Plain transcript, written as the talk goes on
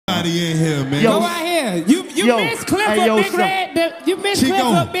everybody in here, man. Go right here. You miss Clifford, Big Red. You miss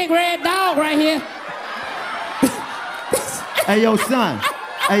Clifford, Big Red Dog right here. Hey, yo, son.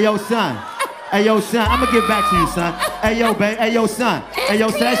 Hey, yo, son. Hey, yo, son, I'm gonna get back to you, son. Hey, yo, babe. Hey, yo, son. Hey, yo,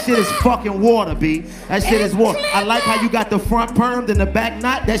 son, that shit is fucking water, B. That shit is water. I like how you got the front permed and the back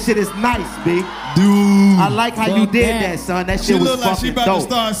knot. That shit is nice, B. Dude. I like how you did that, son. That shit was fucking dope. She look like she about to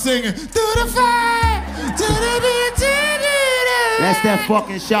start singing. Through the fire, that's that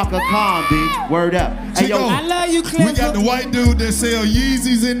fucking Shaka Khan, B. Word up. Hey, yo, I love you, Clifford. We got the white dude that sell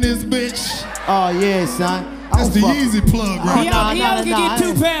Yeezys in this bitch. Oh, yeah, son. That's the Yeezy plug, right? He only can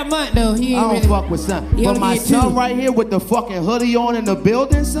get 2 pair a month, though. He ain't I don't really fuck with son. But my son right here with the fucking hoodie on in the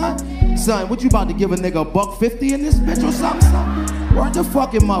building, son. Son, what you about to give a nigga $150 in this bitch or something, son? Word the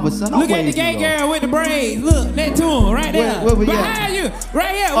fucking mother, son. Look at the gay girl with the braids. Look, that to him right there. Where we behind you,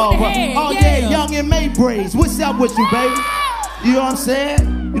 right here oh, with the head. Oh, yeah, Young and May braids. What's up with you, baby? You know what I'm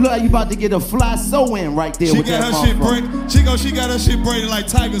saying? You look like you about to get a fly sew-in right there with that motherfucker. She got her shit braided like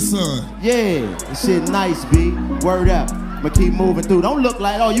Tiger's son. Yeah, this shit nice, B. Word up. I'ma keep moving through. Don't look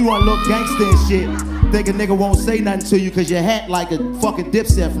like, oh, you wanna look gangster and shit. Think a nigga won't say nothing to you cause your hat like a fucking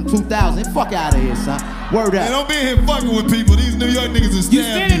Dipset from 2000. Fuck out of here, son. Word up. Man, don't be in here fucking with people. These New York niggas is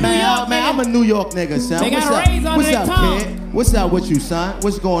stabbing. Man, I'm a New York nigga, son. They got a raise on their tongue. Kid? What's up with you, son?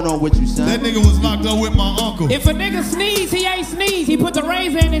 What's going on with you, son? That nigga was locked up with my uncle. If a nigga sneeze, he ain't sneeze. He put the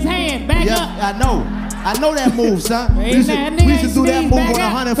razor in his hand. Back up. I know that move, son. We used to do that move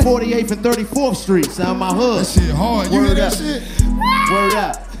on 148th and 34th Street, son. My hood. That shit hard. You hear that shit? Word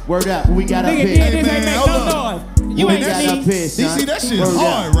up. Word up. Who we got up here? Hey, man, hold on. You ain't got up here, son. See, that shit is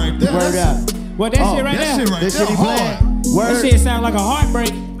hard right there. Word up. What that shit right there? That shit he playing. That shit sound like a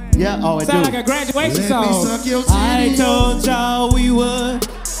heartbreak. Yeah, oh, it sound like a graduation song. I told y'all we would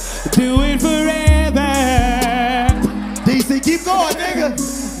do it forever. DC, keep going, nigga.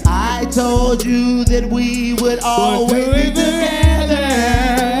 I told you that we would always be together.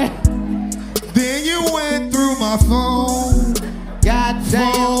 Then you went through my phone.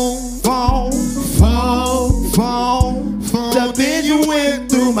 Goddamn phone. Then you went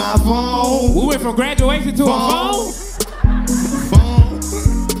through my phone. We went from graduation to a phone.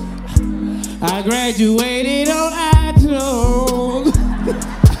 I graduated on iTunes.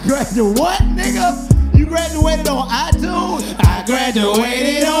 Graduate what, nigga? You graduated on iTunes? I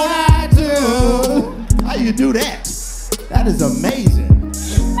graduated on iTunes. How you do that? That is amazing.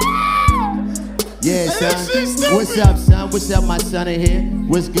 Yeah, son. What's up, son? What's up, my son in here?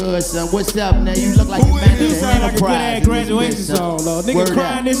 What's good, son? What's up, now? You look like a man of the Enterprise. Graduation song, though. Nigga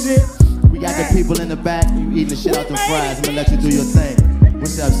crying this shit. We got the people in the back. You eating the shit out the fries. I'm gonna let you do your thing.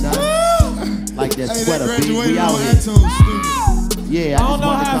 What's up, son? Like that sweater, B. We out here. Yeah, I don't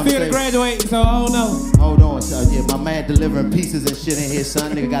know how I feel to graduate, so I don't know. Hold on, son. Yeah, my man delivering pieces and shit in here,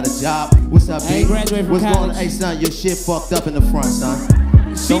 son. Nigga got a job. What's up, B? I ain't graduated from college. Hey, son, your shit fucked up in the front, son.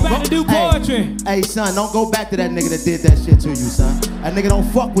 She about to do poetry. Hey, son, don't go back to that nigga that did that shit to you, son. That nigga don't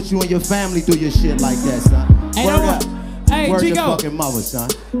fuck with you and your family do your shit like that, son. Hey, word up. Hey, word Chico. your fucking mother, son.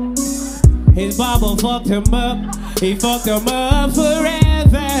 His Bible fucked him up. He fucked him up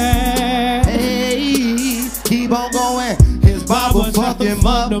forever. Hey, keep on going. His Bible fucked him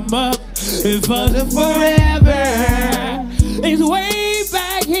up. He fucked him forever. It's way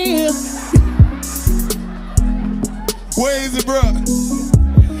back here. Where is it, bro?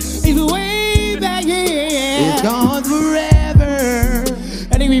 It's way back here. It's gone forever.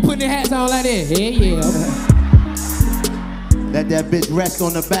 I think we putting the hats on like this. Yeah. Let that bitch rest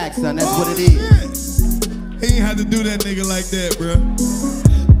on the back, son. That's what it is. He ain't had to do that nigga like that, bro.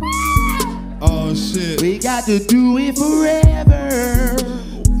 Oh, shit. We got to do it forever.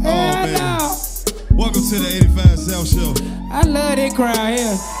 Oh, man. No. Welcome to the 85 South Show. I love that crowd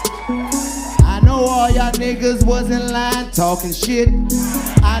here. I know all y'all niggas was in line talking shit.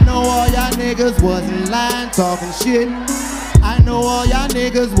 I know all y'all niggas was in line talking shit. I know all y'all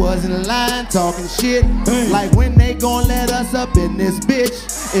niggas was in line talking shit. Like when they gon' let us up in this bitch.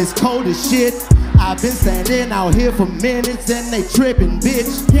 It's cold as shit. I've been standing out here for minutes and they tripping,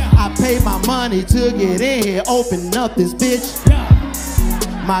 bitch. I paid my money to get in here, open up this bitch.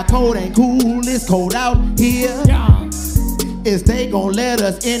 My code ain't cool, it's cold out here. Is they gon' let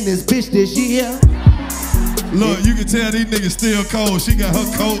us in this bitch this year? Look, you can tell these niggas still cold. She got her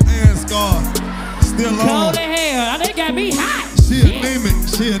coat and scarf still on. Cold as hell. They got me hot. She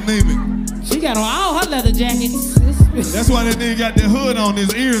anemic. She got on all her leather jackets. That's why that nigga got that hood on.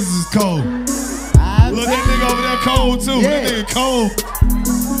 His ears is cold. Look, that nigga over there cold too. Yeah. That nigga cold.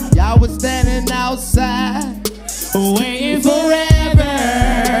 Y'all was standing outside, waiting forever.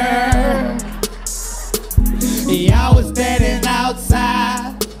 Y'all was standing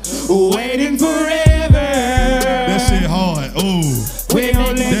outside, waiting forever. That shit hard. Ooh. We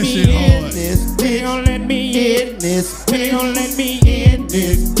gon' let That me shit in hard. this. We gon' let me in this. We gon' let me in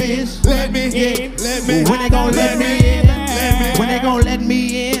this bitch. Let me in. Let me. When they gon' let me in? When they gon' let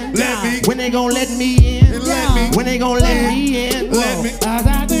me in? Let me. When they gon' let me in? Let me. When they gon' let me in? Let me.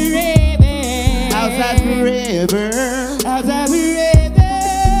 Outside forever. Outside forever. Outside forever.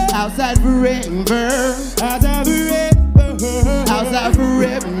 Outside forever. Outside forever. Outside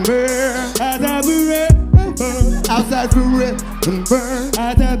forever. Outside forever. Outside forever.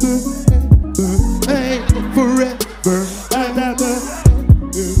 Outside forever. Hey, forever.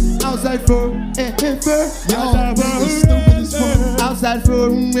 Outside forever. Y'all niggas stupid as fuck. Outside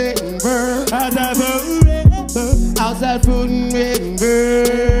forever. Outside forever. Outside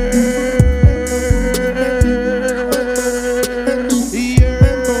forever.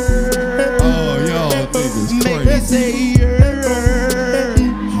 Oh, y'all niggas Make me crazy. say yeah.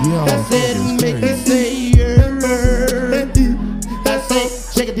 Y'all That's it. niggas Make me crazy. say yeah. That's it.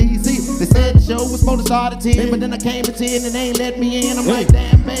 Check it, DC. They said the show was supposed to start at 10, but then I came at 10 and they ain't let me in. I'm like,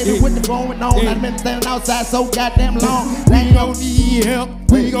 damn, baby, what the going on? I've been standing outside so goddamn long. We gon' need help.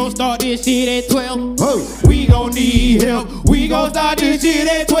 We gon' start this shit at 12. We gon' need help. We gon' start this shit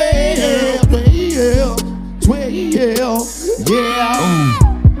at 12. 12. Yeah.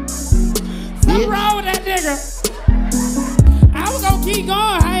 What's wrong with that nigga? I was gonna keep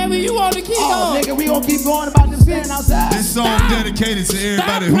going however you want to keep Oh, going. nigga, we gon' keep going about this standing outside. This song dedicated to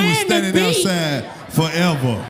everybody who was standing outside forever.